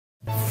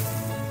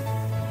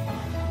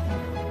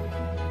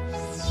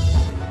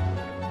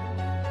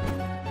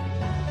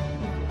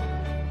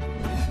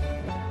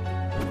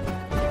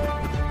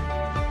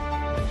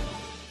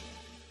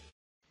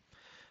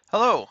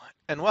Hello,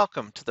 and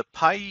welcome to the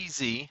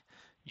PyEZ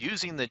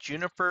Using the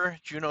Juniper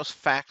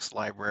Junos.facts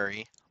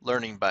library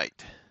Learning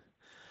Byte.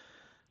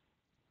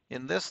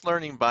 In this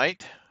Learning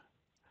Byte,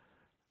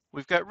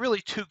 we've got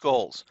really two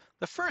goals.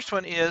 The first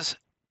one is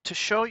to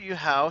show you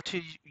how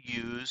to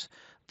use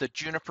the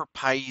Juniper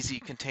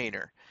PyEZ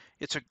container.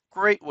 It's a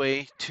great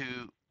way to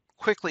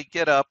quickly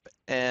get up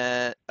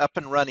and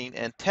running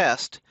and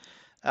test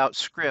out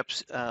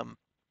scripts,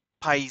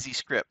 PyEZ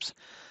scripts.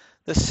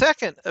 The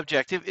second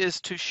objective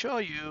is to show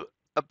you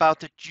about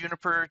the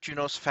Juniper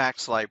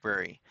Junos.facts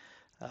library.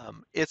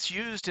 It's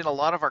used in a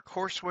lot of our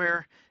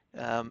courseware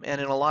and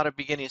in a lot of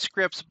beginning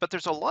scripts, but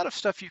there's a lot of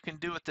stuff you can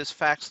do with this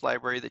facts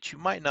library that you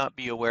might not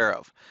be aware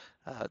of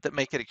that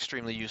make it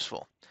extremely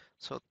useful.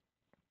 So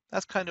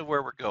that's kind of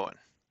where we're going.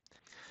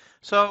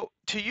 So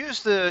to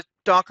use the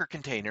Docker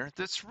container,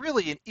 that's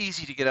really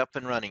easy to get up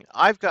and running.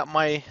 I've got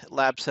my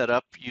lab set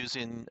up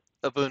using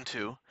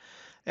Ubuntu.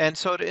 And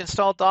so to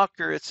install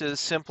Docker, it's as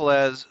simple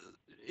as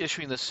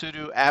issuing the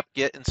sudo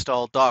apt-get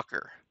install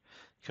docker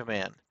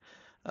command.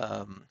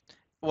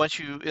 Once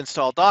you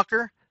install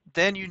Docker,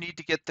 then you need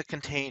to get the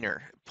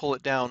container, pull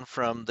it down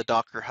from the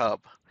Docker hub.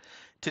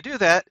 To do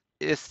that,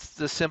 it's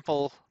the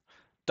simple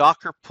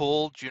docker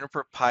pull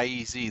Juniper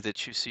PyEZ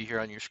that you see here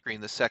on your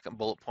screen, the second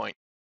bullet point.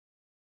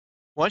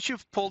 Once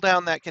you've pulled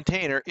down that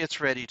container, it's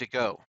ready to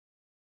go.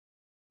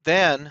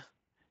 Then,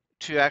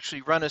 to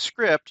actually run a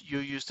script, you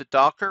use the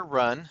docker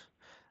run,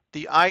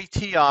 the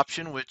IT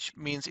option, which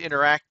means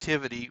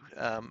interactivity,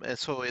 and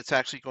so it's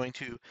actually going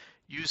to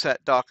use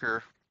that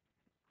Docker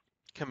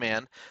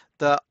command.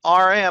 The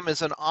RM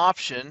is an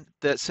option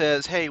that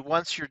says, hey,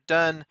 once you're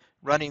done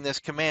running this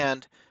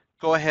command,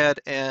 go ahead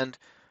and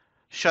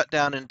shut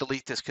down and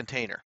delete this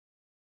container.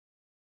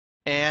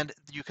 And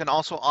you can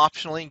also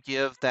optionally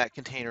give that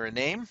container a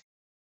name.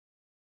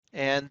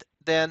 And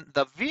then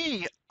the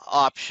V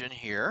option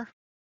here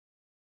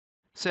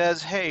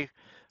says, hey,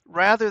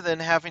 rather than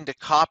having to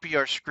copy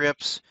our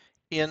scripts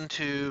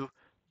into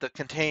the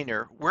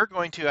container, we're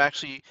going to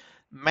actually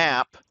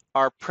map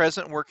our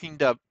present working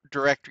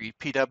directory,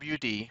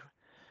 PWD.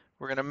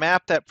 We're going to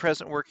map that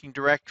present working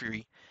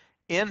directory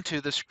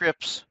into the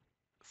scripts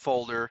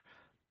folder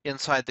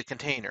inside the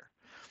container.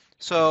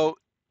 So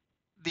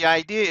the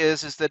idea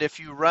is that if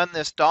you run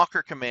this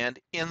Docker command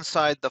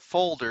inside the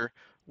folder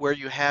where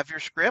you have your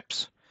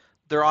scripts,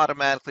 they're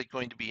automatically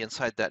going to be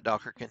inside that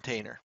Docker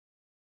container.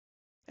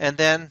 And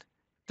then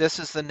this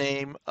is the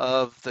name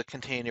of the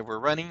container we're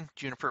running,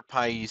 Juniper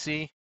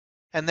PyEZ,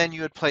 and then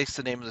you would place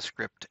the name of the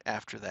script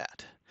after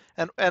that.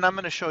 And I'm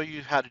going to show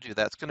you how to do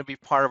that. It's going to be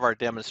part of our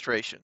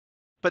demonstration.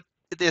 But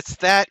it's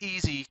that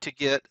easy to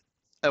get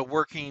a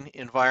working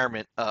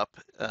environment up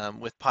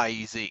with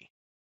PyEZ.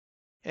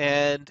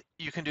 And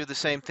you can do the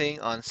same thing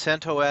on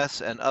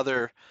CentOS and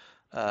other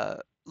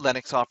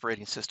Linux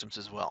operating systems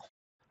as well.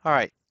 All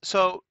right,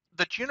 so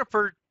the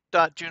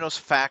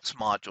Juniper.junos.facts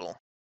module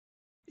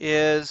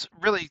is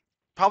really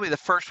probably the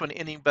first one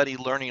anybody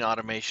learning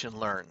automation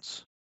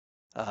learns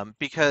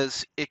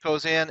because it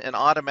goes in and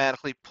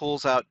automatically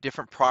pulls out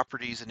different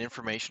properties and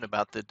information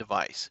about the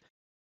device.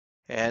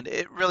 And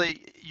it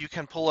really, you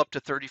can pull up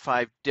to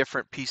 35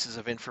 different pieces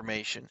of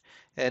information.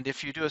 And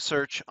if you do a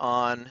search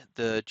on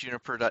the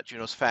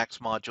Juniper.junos.facts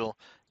module,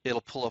 it'll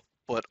pull up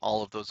what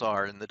all of those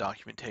are in the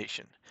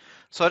documentation.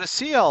 So to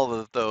see all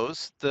of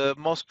those, the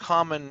most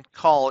common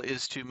call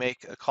is to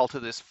make a call to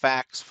this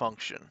facts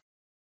function.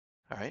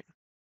 All right.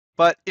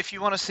 But if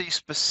you want to see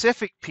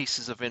specific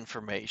pieces of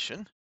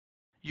information,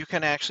 you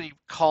can actually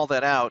call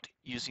that out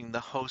using the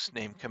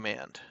hostname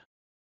command.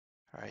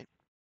 All right.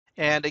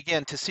 And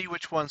again, to see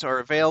which ones are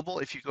available,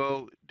 if you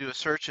go do a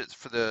search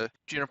for the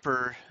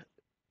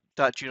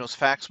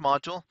Juniper.junos.facts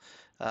module,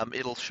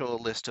 it'll show a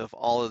list of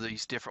all of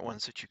these different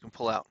ones that you can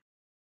pull out.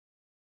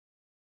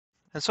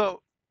 And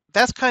so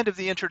that's kind of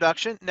the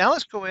introduction. Now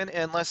let's go in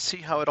and let's see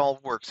how it all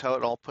works, how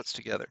it all puts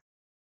together.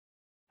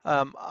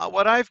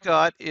 What I've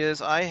got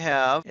is I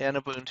have an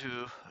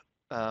Ubuntu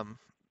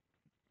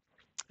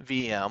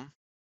VM,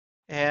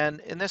 and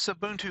in this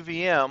Ubuntu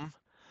VM,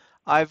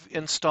 I've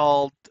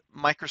installed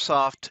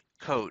Microsoft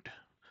Code.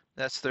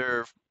 That's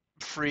their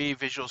free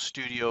Visual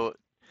Studio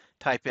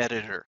type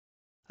editor.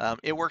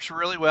 It works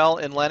really well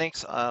in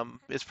Linux.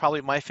 It's probably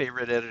my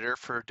favorite editor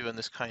for doing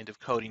this kind of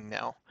coding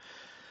now.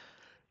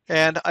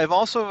 And I've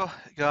also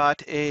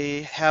got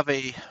a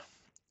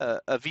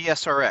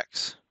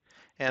VSRX.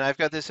 And I've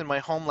got this in my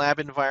home lab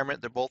environment.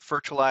 They're both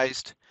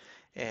virtualized.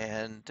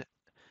 And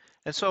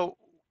so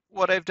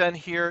what I've done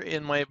here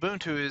in my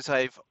Ubuntu is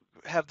I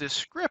have this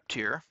script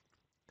here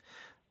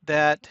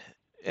and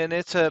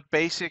it's a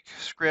basic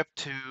script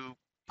to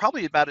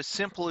probably about as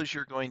simple as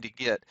you're going to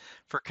get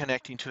for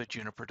connecting to a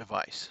Juniper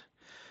device.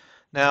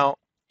 Now,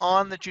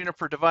 on the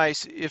Juniper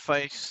device, if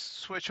I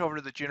switch over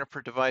to the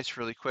Juniper device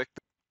really quick,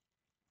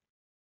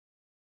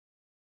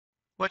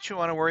 what you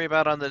want to worry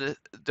about on the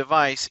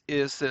device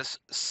is this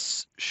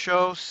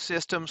show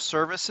system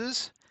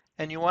services,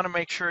 and you want to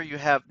make sure you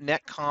have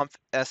netconf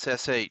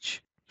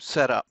SSH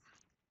set up.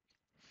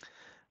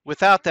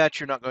 Without that,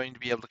 you're not going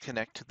to be able to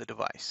connect to the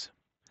device.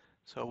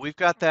 So we've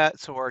got that,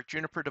 so our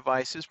Juniper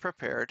device is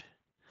prepared.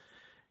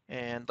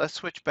 And let's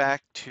switch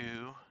back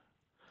to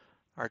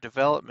our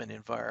development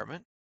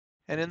environment.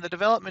 And in the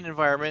development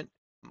environment,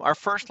 our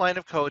first line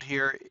of code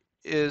here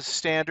is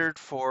standard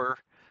for,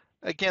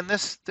 again,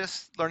 this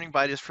learning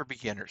byte is for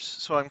beginners.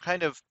 So I'm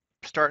kind of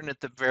starting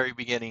at the very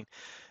beginning.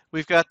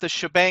 We've got the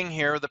shebang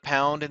here, the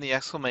pound and the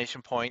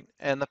exclamation point,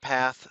 and the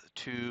path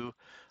to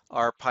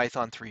our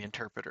Python 3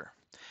 interpreter.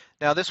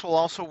 Now this will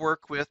also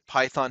work with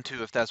Python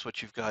 2 if that's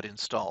what you've got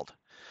installed.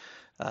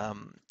 I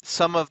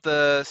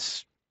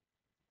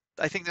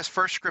think this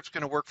first script's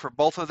going to work for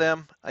both of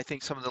them. I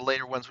think some of the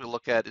later ones we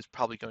look at is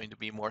probably going to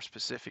be more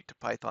specific to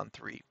Python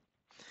 3,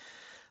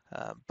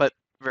 but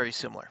very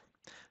similar.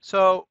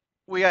 So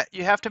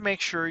you have to make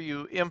sure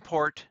you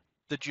import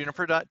the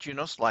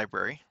jnpr.junos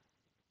library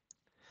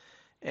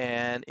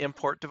and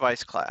import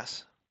device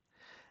class.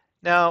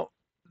 Now,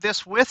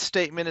 this with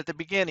statement at the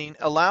beginning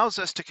allows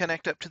us to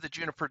connect up to the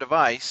Juniper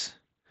device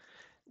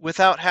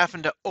without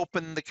having to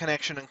open the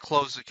connection and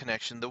close the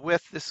connection.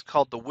 This is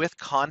called the with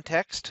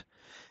context,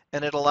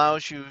 and it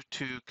allows you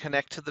to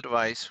connect to the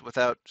device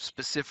without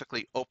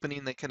specifically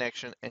opening the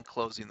connection and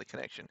closing the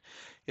connection.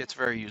 It's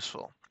very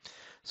useful.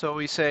 So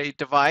we say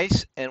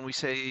device and we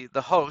say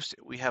the host.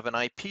 We have an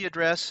IP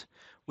address.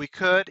 We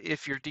could,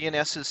 if your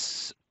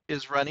DNS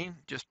is running,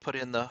 just put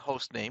in the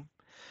host name,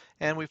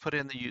 and we put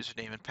in the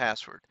username and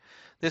password.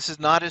 This is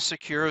not as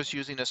secure as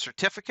using a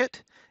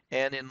certificate,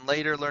 and in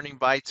later learning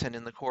bytes and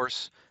in the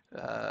course,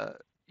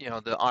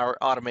 our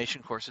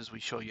automation courses, we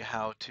show you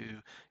how to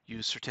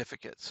use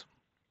certificates.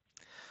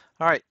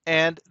 All right,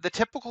 and the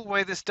typical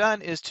way this is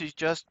done is to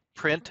just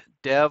print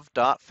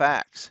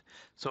dev.facts.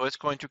 So it's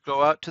going to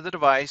go out to the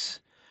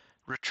device,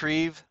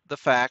 retrieve the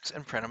facts,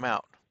 and print them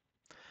out.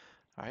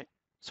 All right,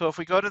 so if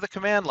we go to the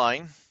command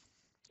line,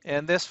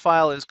 and this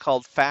file is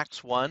called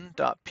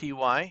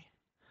facts1.py.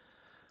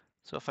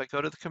 So if I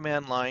go to the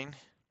command line,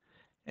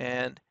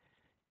 and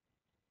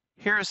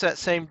here's that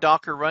same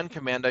Docker run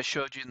command I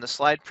showed you in the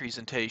slide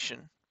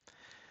presentation.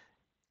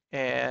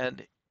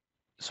 And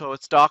so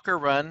it's Docker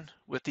run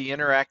with the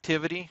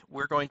interactivity.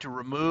 We're going to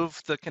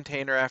remove the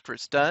container after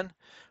it's done.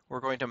 We're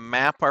going to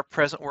map our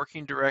present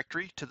working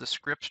directory to the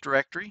scripts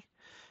directory.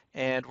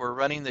 And we're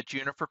running the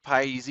Juniper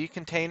PyEZ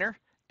container.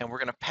 And we're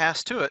going to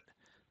pass to it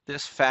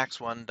this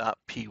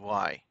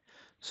facts1.py.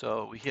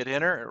 So we hit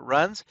enter, it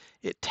runs.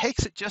 It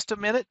takes it just a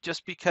minute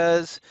just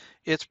because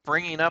it's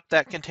bringing up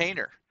that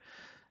container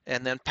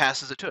and then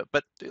passes it to it.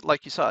 But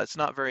like you saw, it's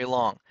not very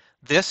long.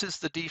 This is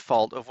the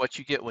default of what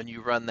you get when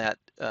you run that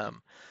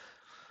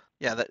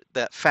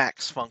that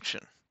facts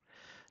function.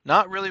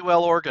 Not really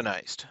well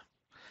organized.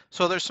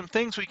 So there's some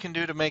things we can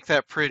do to make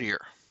that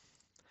prettier.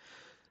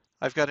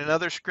 I've got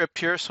another script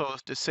here, so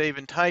to save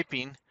in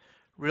typing,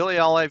 really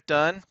all I've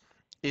done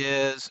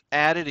is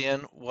added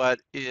in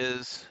what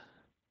is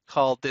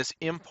called this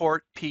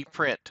import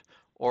pprint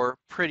or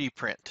pretty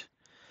print,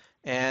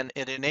 and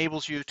it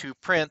enables you to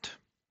print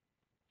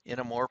in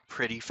a more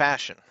pretty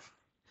fashion.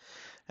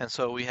 And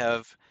so we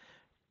have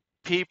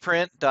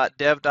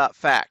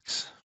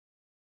pprint.dev.facts.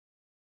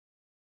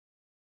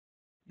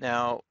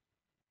 Now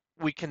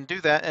we can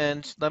do that,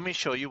 and let me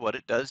show you what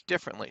it does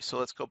differently. So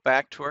let's go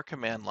back to our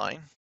command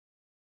line.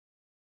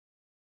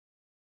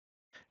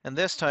 And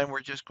this time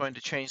we're just going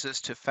to change this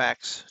to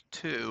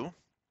facts2.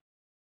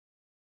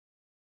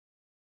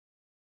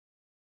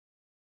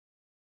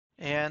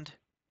 And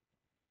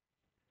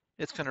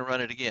it's going to run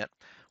it again.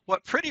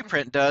 What pretty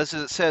print does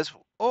is it says,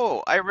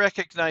 oh, I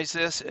recognize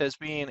this as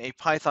being a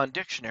Python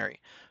dictionary.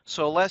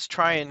 So let's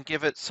try and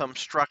give it some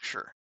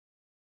structure.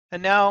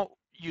 And now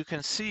you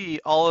can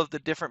see all of the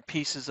different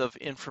pieces of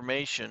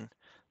information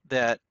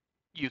that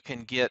you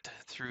can get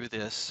through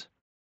this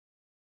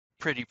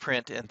pretty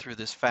print and through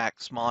this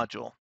facts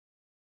module.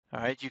 All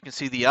right, you can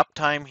see the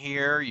uptime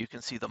here, you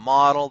can see the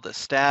model, the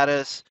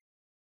status,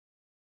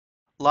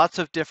 lots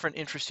of different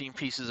interesting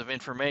pieces of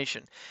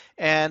information.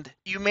 And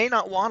you may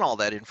not want all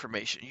that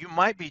information. You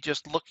might be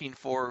just looking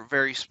for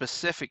very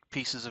specific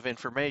pieces of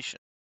information.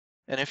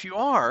 And if you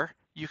are,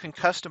 you can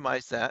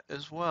customize that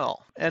as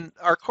well. And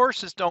our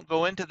courses don't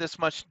go into this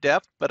much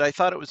depth, but I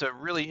thought it was a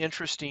really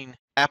interesting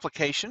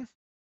application.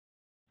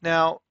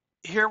 Now,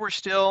 here we're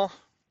still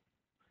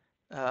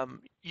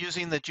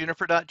using the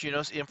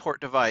juniper.junos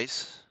import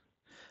device.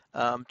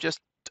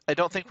 I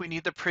don't think we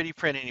need the pretty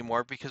print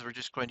anymore because we're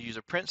just going to use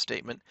a print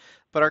statement,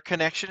 but our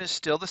connection is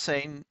still the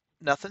same.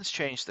 Nothing's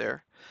changed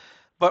there.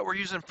 But we're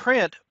using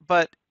print,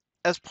 but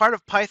as part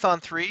of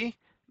Python 3,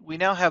 we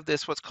now have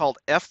this what's called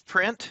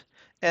fprint,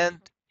 and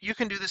you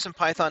can do this in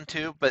Python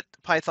 2, but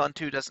Python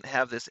 2 doesn't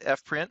have this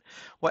fprint.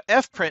 What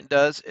fprint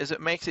does is it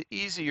makes it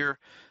easier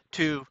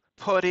to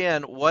put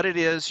in what it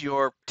is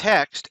your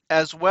text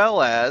as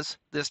well as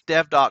this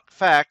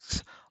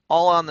dev.facts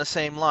all on the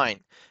same line.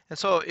 And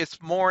so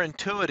it's more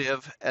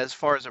intuitive as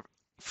far as,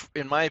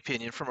 in my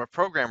opinion, from a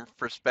programmer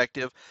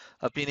perspective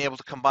of being able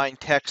to combine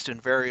text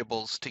and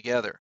variables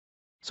together.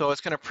 So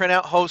it's going to print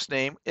out host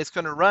name, it's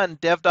going to run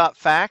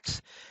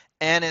dev.facts,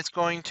 and it's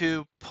going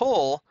to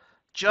pull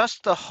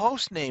just the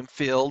host name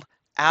field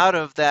out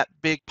of that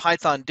big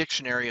Python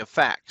dictionary of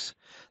facts.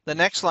 The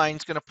next line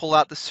is going to pull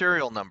out the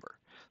serial number.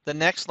 The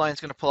next line is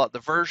going to pull out the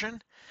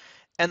version.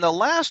 And the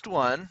last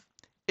one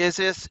is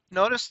this.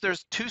 Notice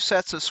there's two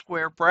sets of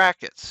square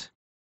brackets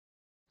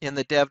in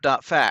the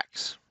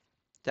dev.facts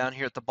down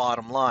here at the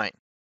bottom line.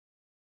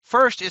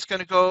 First, it's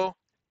going to go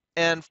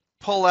and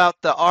pull out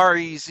the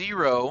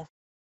RE0,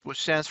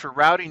 which stands for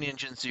Routing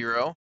Engine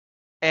 0,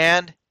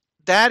 and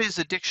that is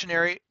a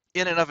dictionary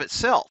in and of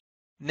itself.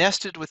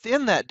 Nested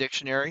within that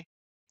dictionary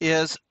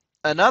is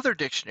another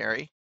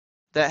dictionary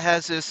that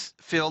has this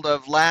field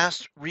of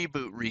last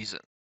reboot reason.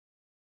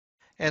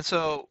 And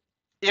so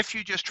if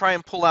you just try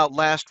and pull out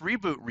last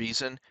reboot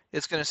reason,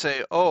 it's going to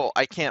say, oh,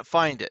 I can't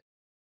find it.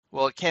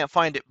 Well, it can't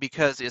find it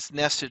because it's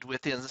nested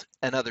within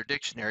another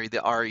dictionary, the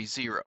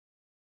RE0.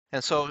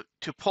 And so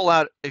to pull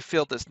out a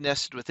field that's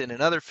nested within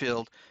another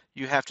field,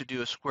 you have to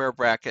do a square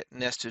bracket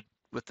nested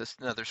with this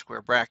another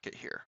square bracket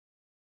here,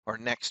 or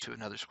next to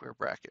another square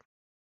bracket.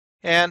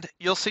 And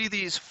you'll see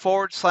these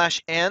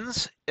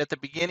 /ns at the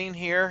beginning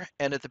here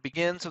and at the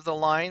begins of the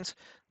lines.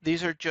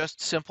 These are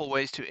just simple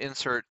ways to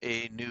insert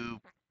a new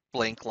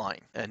blank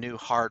line, a new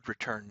hard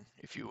return,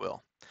 if you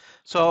will.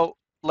 So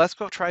let's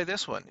go try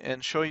this one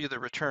and show you the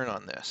return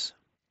on this.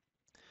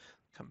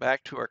 Come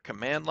back to our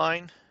command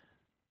line,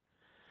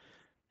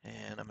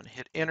 and I'm going to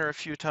hit enter a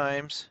few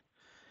times.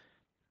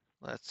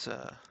 Let's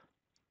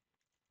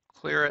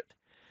clear it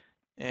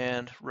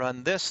and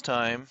run this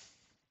time,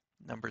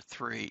 number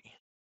 3.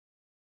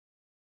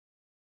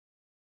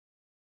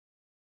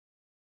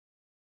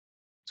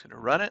 It's going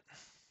to run it,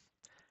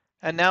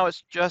 and now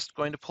it's just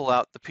going to pull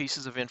out the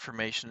pieces of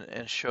information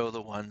and show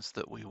the ones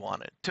that we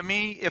wanted. To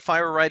me, if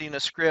I were writing a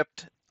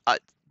script,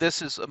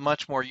 this is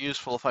much more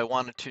useful if I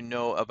wanted to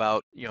know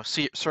about,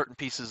 certain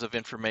pieces of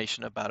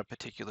information about a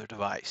particular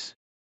device.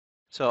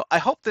 So I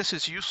hope this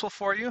is useful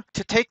for you.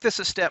 To take this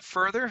a step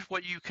further,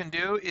 what you can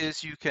do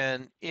is you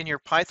can, in your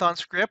Python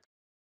script,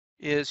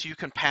 you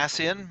can pass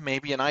in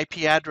maybe an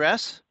IP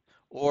address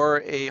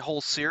or a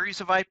whole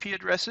series of IP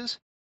addresses,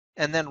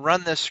 and then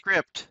run this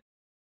script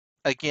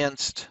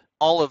against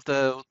all of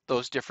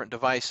those different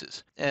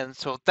devices. And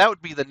so that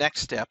would be the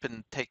next step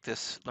and take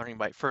this learning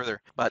byte further.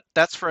 But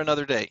that's for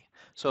another day.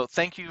 So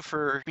thank you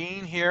for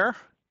being here.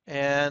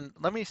 And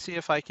let me see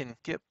if I can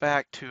get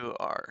back to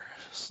our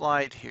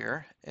slide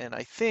here. And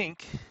I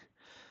think,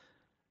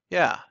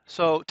 yeah,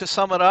 so to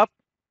sum it up,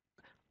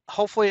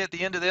 hopefully at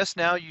the end of this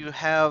now you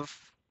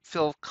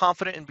feel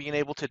confident in being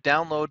able to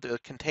download the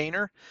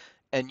container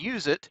and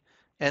use it,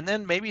 and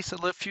then maybe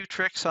a few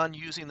tricks on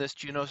using this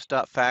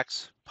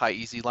Junos.facts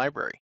PyEZ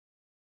library.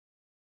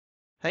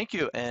 Thank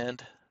you,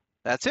 and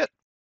that's it.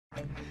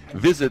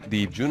 Visit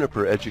the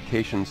Juniper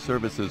Education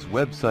Services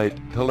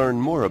website to learn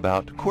more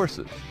about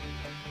courses.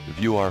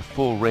 View our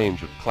full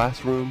range of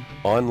classroom,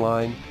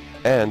 online,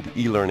 and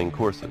e-learning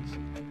courses.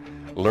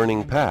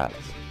 Learning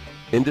paths,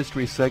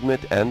 industry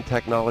segment and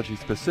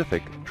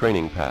technology-specific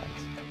training paths.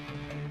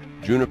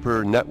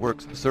 Juniper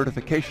Network's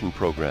certification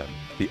program,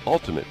 the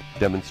ultimate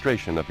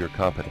demonstration of your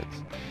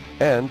competence.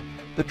 And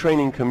the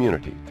training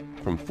community,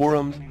 from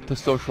forums to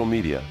social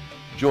media.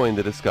 Join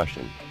the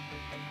discussion.